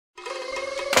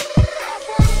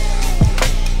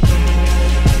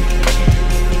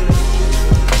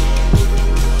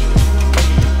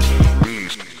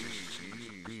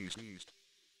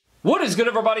good,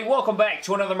 everybody? Welcome back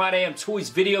to another My Damn Toys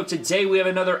video. Today we have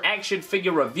another action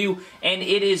figure review, and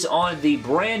it is on the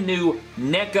brand new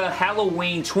NECA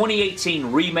Halloween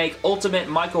 2018 remake Ultimate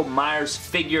Michael Myers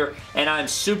figure, and I'm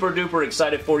super duper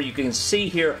excited for it. You can see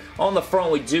here on the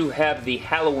front we do have the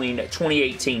Halloween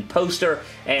 2018 poster,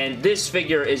 and this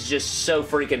figure is just so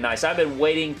freaking nice. I've been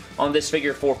waiting on this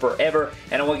figure for forever,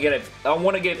 and I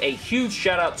want to give a huge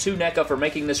shout out to NECA for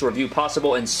making this review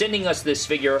possible and sending us this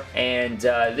figure, and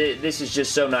this is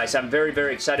just so nice. I'm very,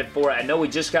 very excited for it. I know we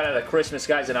just got out of Christmas,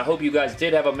 guys, and I hope you guys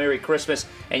did have a Merry Christmas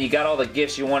and you got all the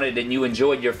gifts you wanted and you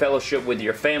enjoyed your fellowship with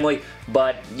your family.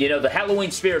 But, you know, the Halloween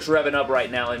spirit's revving up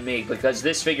right now in me because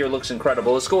this figure looks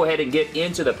incredible. Let's go ahead and get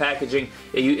into the packaging.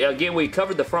 Again, we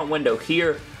covered the front window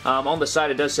here. On the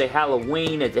side, it does say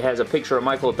Halloween. It has a picture of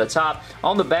Michael at the top.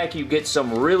 On the back, you get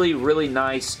some really, really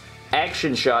nice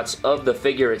action shots of the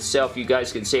figure itself. You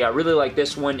guys can see I really like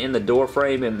this one in the door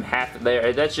frame and half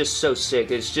there. That's just so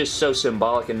sick. It's just so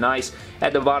symbolic and nice.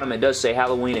 At the bottom it does say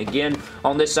Halloween again.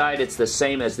 On this side it's the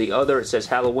same as the other. It says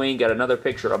Halloween. Got another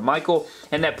picture of Michael,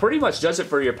 and that pretty much does it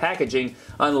for your packaging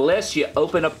unless you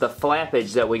open up the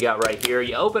flappage that we got right here.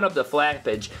 You open up the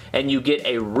flappage and you get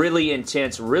a really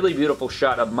intense, really beautiful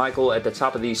shot of Michael at the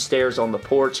top of these stairs on the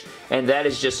porch, and that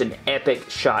is just an epic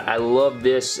shot. I love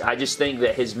this. I just think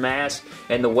that his mask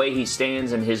and the way he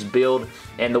stands and his build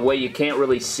and the way you can't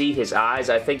really see his eyes,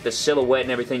 I think the silhouette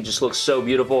and everything just looks so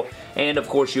beautiful. And of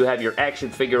course you have your action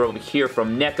figure over here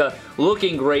from NECA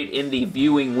looking great in the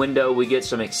viewing window. We get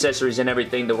some accessories and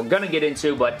everything that we're going to get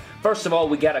into, but first of all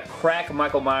we got to crack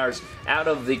Michael Myers out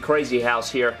of the crazy house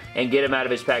here and get him out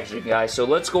of his packaging, guys. So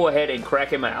let's go ahead and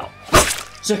crack him out.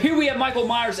 So here we have Michael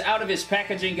Myers out of his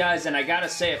packaging, guys, and I gotta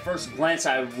say, at first glance,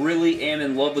 I really am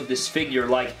in love with this figure.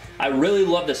 Like, I really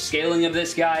love the scaling of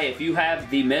this guy. If you have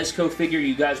the Mezco figure,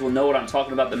 you guys will know what I'm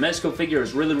talking about. The Mezco figure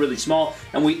is really, really small,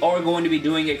 and we are going to be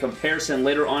doing a comparison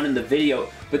later on in the video.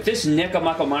 But this NECA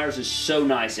Michael Myers is so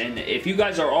nice, and if you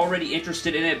guys are already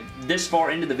interested in it this far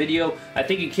into the video, I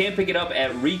think you can pick it up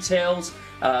at retails.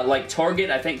 Like Target.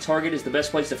 I think Target is the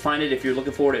best place to find it if you're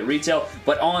looking for it at retail.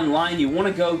 But online, you want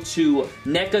to go to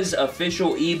NECA's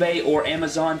official eBay or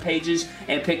Amazon pages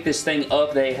and pick this thing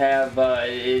up. They have,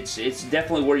 it's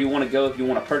definitely where you want to go if you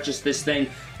want to purchase this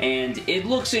thing. And it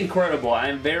looks incredible.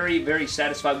 I'm very, very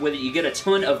satisfied with it. You get a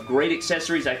ton of great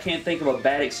accessories. I can't think of a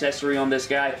bad accessory on this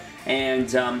guy.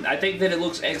 And I think that it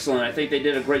looks excellent. I think they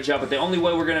did a great job, but the only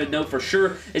way we're going to know for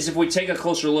sure is if we take a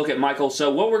closer look at Michael.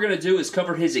 So what we're going to do is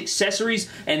cover his accessories,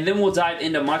 and then we'll dive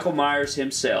into Michael Myers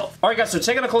himself. Alright guys, so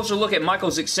taking a closer look at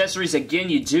Michael's accessories,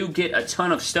 again, you do get a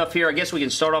ton of stuff here. I guess we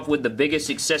can start off with the biggest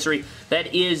accessory.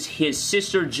 That is his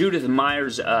sister Judith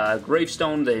Myers'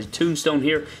 gravestone, the tombstone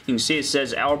here. You can see it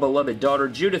says, "Our beloved daughter,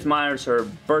 Judith Myers," her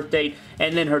birth date,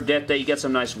 and then her death date. You got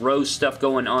some nice rose stuff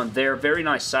going on there. Very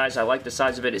nice size. I like the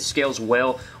size of it. It scales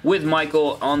well with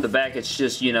Michael. On the back, it's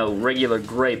just, you know, regular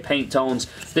gray paint tones.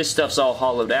 This stuff's all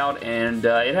hollowed out, and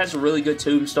it has a really good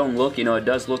tombstone look. You know, it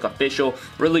does look official.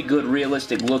 Really good,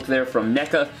 realistic look there from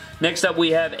NECA. Next up,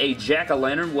 we have a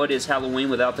jack-o'-lantern. What is Halloween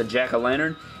without the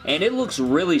jack-o'-lantern? And it looks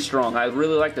really strong. I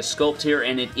really like the sculpt here,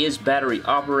 and it is battery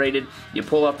operated. You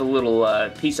pull out the little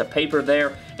piece of paper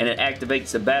there, and it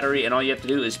activates the battery, and all you have to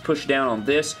do is push down on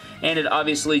this, and it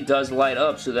obviously does light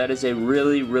up, so that is a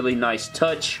really, really nice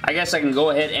touch. I guess I can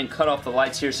go ahead and cut off the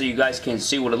lights here so you guys can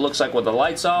see what it looks like with the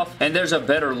lights off, and there's a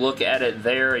better look at it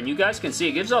there, and you guys can see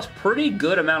it gives off pretty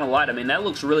good amount of light. I mean, that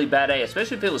looks really badass,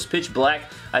 especially if it was pitch black.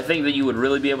 I think that you would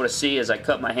really be able to see as I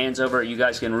cut my hands over it. You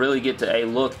guys can really get to a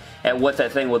look at what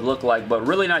that thing would look like, but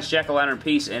really nice jack-o'-lantern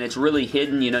piece, and it's really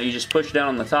hidden. You know, you just push down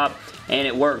on the top and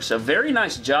it works. A very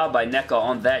nice job by NECA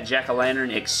on that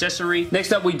jack-o'-lantern accessory.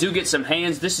 Next up, we do get some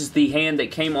hands. This is the hand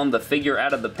that came on the figure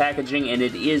out of the packaging, and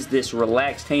it is this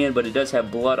relaxed hand, but it does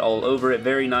have blood all over it.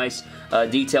 Very nice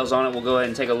details on it. We'll go ahead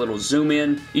and take a little zoom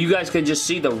in. You guys can just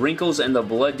see the wrinkles and the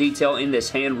blood detail in this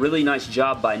hand. Really nice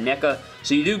job by NECA.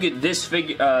 So you do get this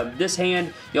figure, this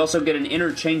hand. You also get an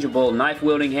interchangeable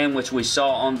knife-wielding hand, which we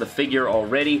saw on the figure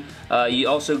already. You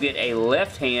also get a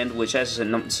left hand, which has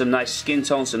some nice skin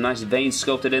tone, some nice veins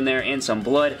sculpted in there, and some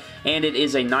blood. And it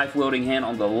is a knife-wielding hand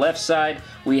on the left side.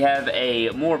 We have a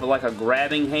more of like a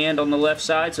grabbing hand on the left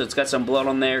side, so it's got some blood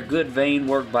on there. Good vein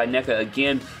work by NECA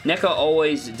again. NECA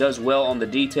always does well on the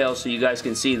details, so you guys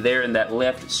can see there in that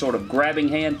left sort of grabbing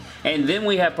hand. And then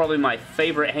we have probably my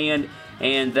favorite hand,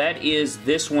 and that is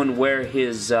this one where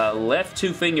his left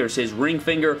two fingers, his ring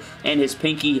finger and his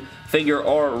pinky finger,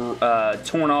 are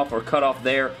torn off or cut off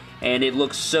there. and it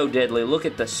looks so deadly. Look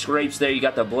at the scrapes there. You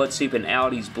got the blood seeping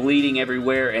out. He's bleeding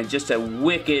everywhere, and just a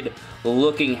wicked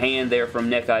looking hand there from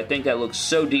NECA. I think that looks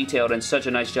so detailed, and such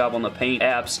a nice job on the paint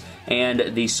apps and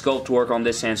the sculpt work on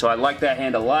this hand, so I like that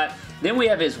hand a lot. Then we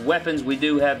have his weapons. We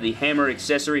do have the hammer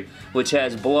accessory, which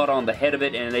has blood on the head of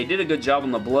it, and they did a good job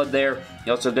on the blood there.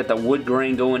 You also get the wood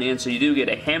grain going in, so you do get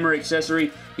a hammer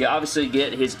accessory. You obviously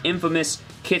get his infamous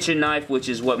kitchen knife, which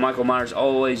is what Michael Myers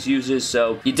always uses,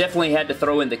 so you definitely had to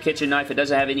throw in the kitchen knife. It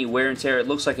doesn't have any wear and tear. It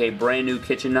looks like a brand new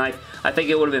kitchen knife. I think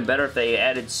it would have been better if they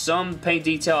added some paint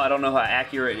detail. I don't know how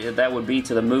accurate that would be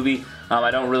to the movie. I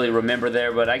don't really remember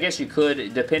there, but I guess you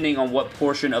could, depending on what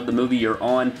portion of the movie you're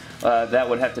on. That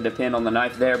would have to depend on the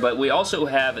knife there, but we also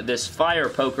have this fire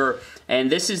poker, and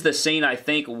this is the scene, I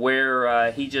think,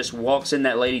 where he just walks in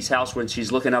that lady's house when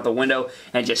she's looking out the window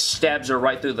and just stabs her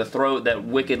right through the throat. That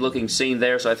wicked looking scene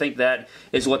there, so I think that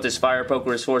is what this fire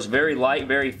poker is for. It's very light,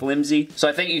 very flimsy, so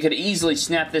I think you could easily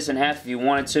snap this in half if you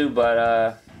wanted to,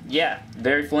 but yeah,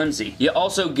 very flimsy. You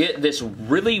also get this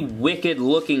really wicked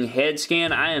looking head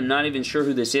scan. I am not even sure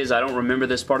who this is. I don't remember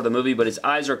this part of the movie, but his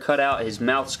eyes are cut out, his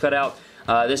mouth's cut out.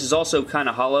 This is also kind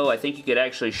of hollow. I think you could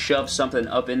actually shove something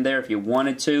up in there if you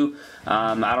wanted to.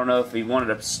 I don't know if you wanted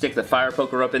to stick the fire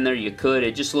poker up in there, you could.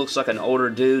 It just looks like an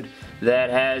older dude that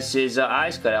has his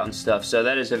eyes cut out and stuff. So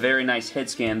that is a very nice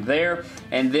head scan there.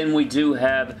 And then we do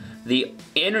have the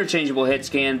interchangeable head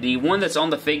scan. The one that's on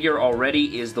the figure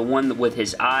already is the one with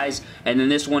his eyes, and then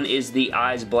this one is the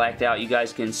eyes blacked out. You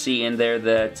guys can see in there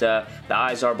that the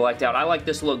eyes are blacked out. I like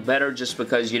this look better just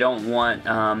because you don't want,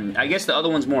 I guess the other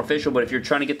one's more official, but if you're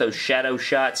trying to get those shadow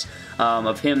shots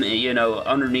of him, you know,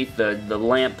 underneath the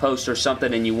lamp post or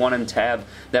something, and you want him to have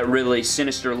that really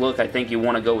sinister look, I think you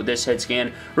want to go with this head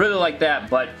scan. Really like that,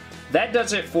 but that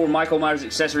does it for Michael Myers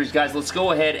accessories, guys. Let's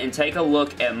go ahead and take a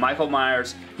look at Michael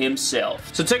Myers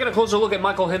himself. So taking a closer look at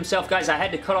Michael himself, guys, I had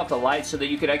to cut off the lights so that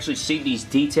you could actually see these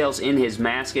details in his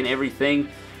mask and everything.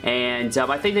 And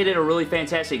I think they did a really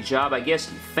fantastic job. I guess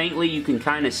faintly you can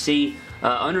kind of see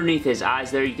underneath his eyes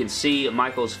there, you can see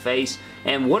Michael's face.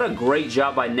 And what a great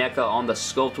job by NECA on the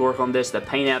sculpt work on this. The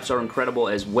paint apps are incredible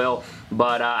as well.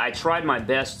 But I tried my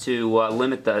best to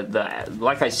limit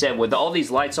like I said, with all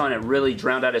these lights on, it really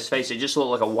drowned out his face. It just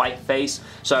looked like a white face.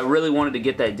 So I really wanted to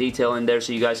get that detail in there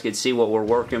so you guys could see what we're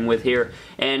working with here.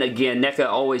 And again, NECA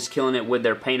always killing it with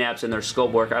their paint apps and their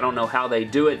sculpt work. I don't know how they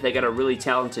do it. They got a really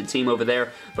talented team over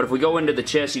there. But if we go into the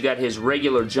chest, you got his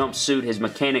regular jumpsuit, his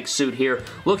mechanic suit here.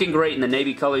 Looking great in the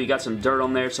navy color. You got some dirt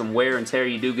on there, some wear and tear.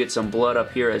 You do get some blood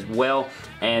up here as well.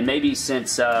 And maybe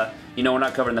since you know, we're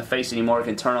not covering the face anymore, I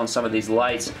can turn on some of these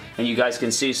lights and you guys can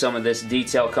see some of this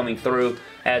detail coming through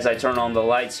as I turn on the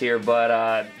lights here.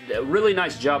 But really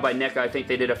nice job by NECA. I think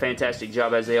they did a fantastic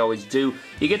job, as they always do.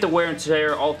 You get the wear and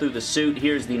tear all through the suit.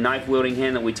 Here's the knife wielding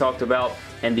hand that we talked about,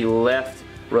 and the left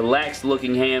relaxed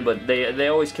looking hand, but they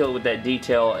always kill it with that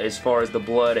detail as far as the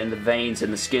blood and the veins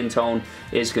and the skin tone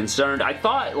is concerned. I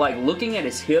thought, like, looking at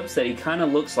his hips, that he kind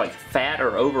of looks like fat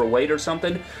or overweight or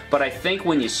something, but I think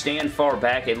when you stand far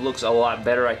back, it looks a lot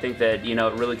better. I think that, you know,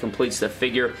 it really completes the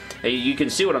figure. You can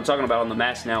see what I'm talking about on the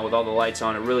mask now with all the lights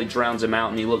on. It really drowns him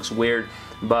out and he looks weird.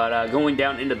 But going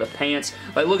down into the pants,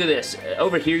 like, look at this.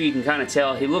 Over here you can kind of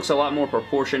tell he looks a lot more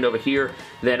proportioned over here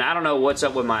than, I don't know what's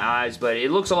up with my eyes, but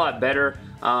it looks a lot better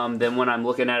than when I'm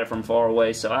looking at it from far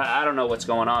away, so I don't know what's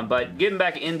going on. But getting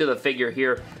back into the figure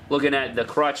here, looking at the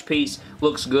crotch piece,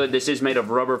 looks good. This is made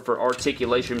of rubber for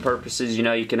articulation purposes. You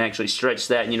know, you can actually stretch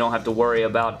that and you don't have to worry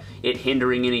about it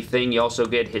hindering anything. You also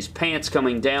get his pants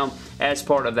coming down as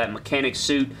part of that mechanic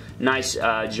suit. Nice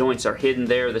joints are hidden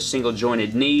there, the single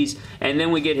jointed knees, and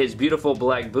then we get his beautiful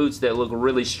black boots that look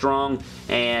really strong,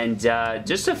 and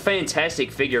just a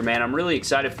fantastic figure, man. I'm really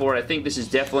excited for it. I think this is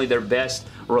definitely their best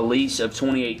release of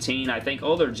 2018. I think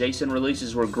all their Jason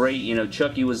releases were great. You know,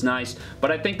 Chucky was nice,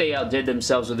 but I think they outdid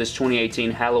themselves with this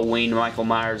 2018 Halloween Michael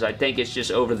Myers. I think it's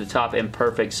just over the top and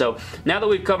perfect. So now that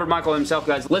we've covered Michael himself,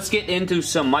 guys, let's get into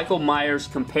some Michael Myers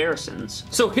comparisons.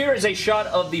 So here is a shot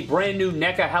of the brand new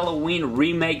NECA Halloween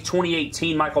Remake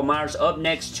 2018 Michael Myers up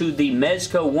next to the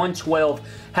Mezco 112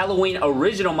 Halloween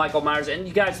original Michael Myers, and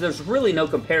you guys, there's really no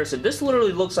comparison. This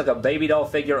literally looks like a baby doll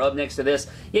figure up next to this.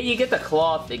 Yeah, you get the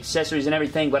cloth, accessories, and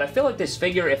everything, but I feel like this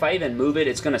figure, if I even move it,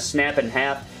 it's going to snap in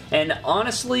half. And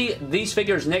honestly, these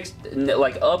figures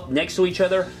up next to each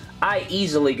other, I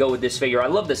easily go with this figure. I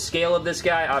love the scale of this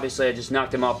guy. Obviously, I just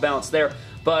knocked him off balance there.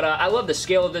 But I love the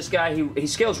scale of this guy. He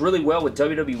scales really well with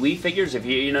WWE figures. If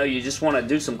you just want to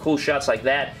do some cool shots like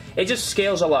that, it just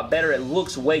scales a lot better. It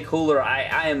looks way cooler.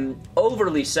 I am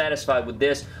overly satisfied with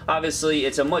this. Obviously,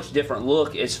 it's a much different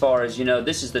look as far as,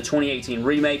 this is the 2018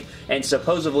 remake and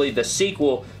supposedly the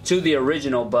sequel to the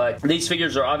original, but these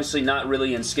figures are obviously not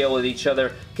really in scale with each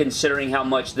other considering how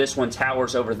much this one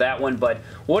towers over that one, but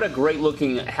what a great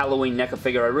looking Halloween NECA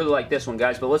figure. I really like this one,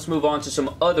 guys, but let's move on to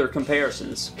some other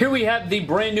comparisons. Here we have the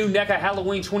brand new NECA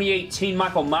Halloween 2018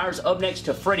 Michael Myers up next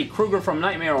to Freddy Krueger from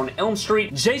Nightmare on Elm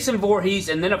Street, Jason Voorhees,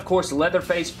 and then of course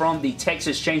Leatherface from the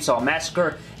Texas Chainsaw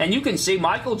Massacre, and you can see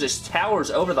Michael just towers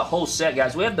over the whole set,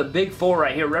 guys. We have the big four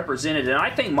right here represented, and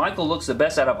I think Michael looks the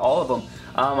best out of all of them.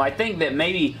 I think that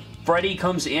maybe Freddy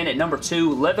comes in at number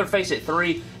 2, Leatherface at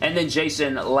 3, and then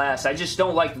Jason last. I just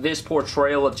don't like this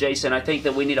portrayal of Jason. I think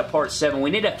that we need a part 7.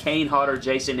 We need a Kane Hodder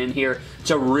Jason in here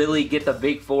to really get the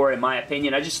big four, in my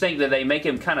opinion. I just think that they make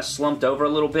him kind of slumped over a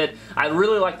little bit. I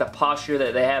really like the posture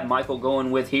that they have Michael going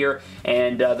with here,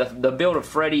 and the build of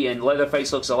Freddy and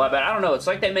Leatherface looks a lot better. I don't know. It's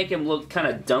like they make him look kind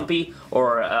of dumpy,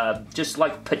 or just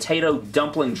like potato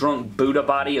dumpling drunk Buddha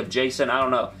body of Jason. I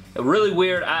don't know. Really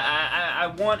weird. I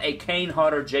want a Kane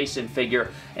Hodder Jason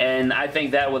figure, and I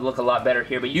think that would look a lot better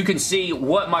here, but you can see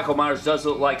what Michael Myers does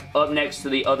look like up next to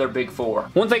the other big four.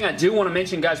 One thing I do want to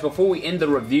mention, guys, before we end the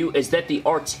review is that the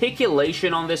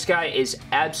articulation on this guy is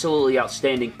absolutely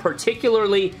outstanding,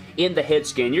 particularly in the head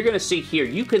scan. You're going to see here,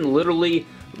 you can literally,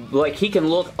 like, he can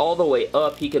look all the way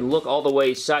up, he can look all the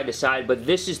way side to side, but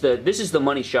this is the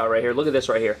money shot right here. Look at this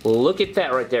right here. Look at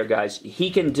that right there, guys. He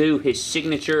can do his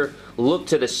signature look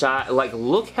to the side. Like,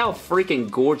 look how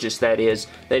freaking gorgeous that is,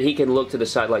 that he can look to the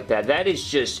side like that. That is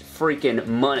just freaking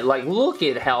money. Like, look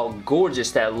at how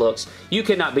gorgeous that looks. You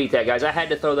cannot beat that, guys. I had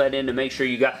to throw that in to make sure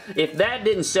you got... If that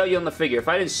didn't sell you on the figure, if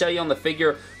I didn't sell you on the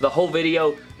figure the whole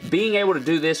video, being able to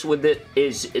do this with it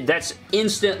that's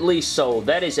instantly sold.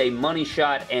 That is a money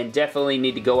shot, and definitely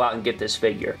need to go out and get this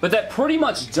figure. But that pretty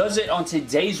much does it on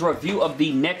today's review of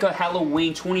the NECA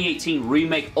Halloween 2018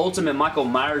 Remake Ultimate Michael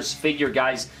Myers figure,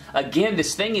 guys. Again,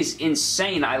 this thing is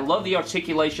insane. I love the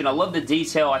articulation. I love the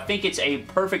detail. I think it's a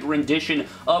perfect rendition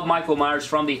of Michael Myers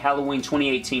from the Halloween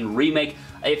 2018 Remake.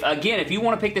 Again, if you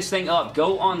want to pick this thing up,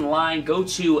 go online, go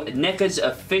to NECA's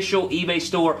official eBay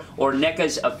store or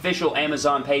NECA's official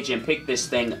Amazon page and pick this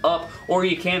thing up, or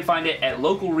you can find it at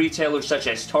local retailers such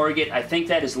as Target. I think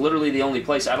that is literally the only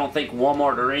place. I don't think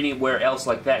Walmart or anywhere else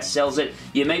like that sells it.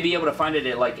 You may be able to find it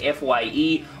at like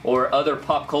FYE or other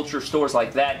pop culture stores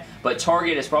like that, but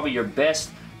Target is probably your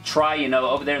best try,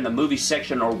 over there in the movie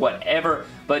section or whatever.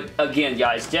 But again,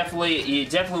 guys, you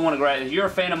definitely want to grab it. If you're a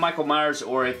fan of Michael Myers,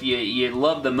 or if you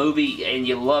love the movie and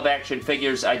you love action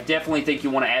figures, I definitely think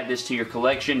you want to add this to your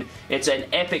collection. It's an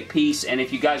epic piece, and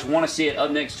if you guys want to see it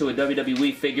up next to a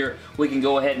WWE figure, we can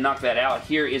go ahead and knock that out.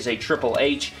 Here is a Triple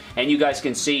H, and you guys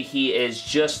can see he is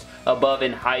just above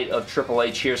in height of Triple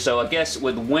H here. So I guess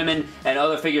with women and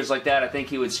other figures like that, I think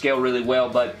he would scale really well.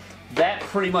 But that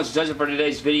pretty much does it for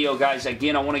today's video, guys.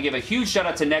 Again, I want to give a huge shout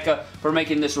out to NECA for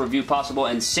making this review possible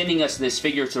and sending us this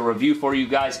figure to review for you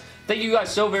guys. Thank you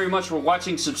guys so very much for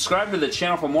watching. Subscribe to the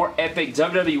channel for more epic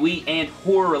WWE and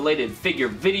horror-related figure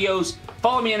videos.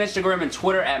 Follow me on Instagram and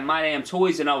Twitter at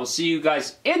MYDAMNTOYS, and I will see you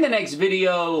guys in the next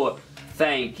video.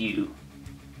 Thank you.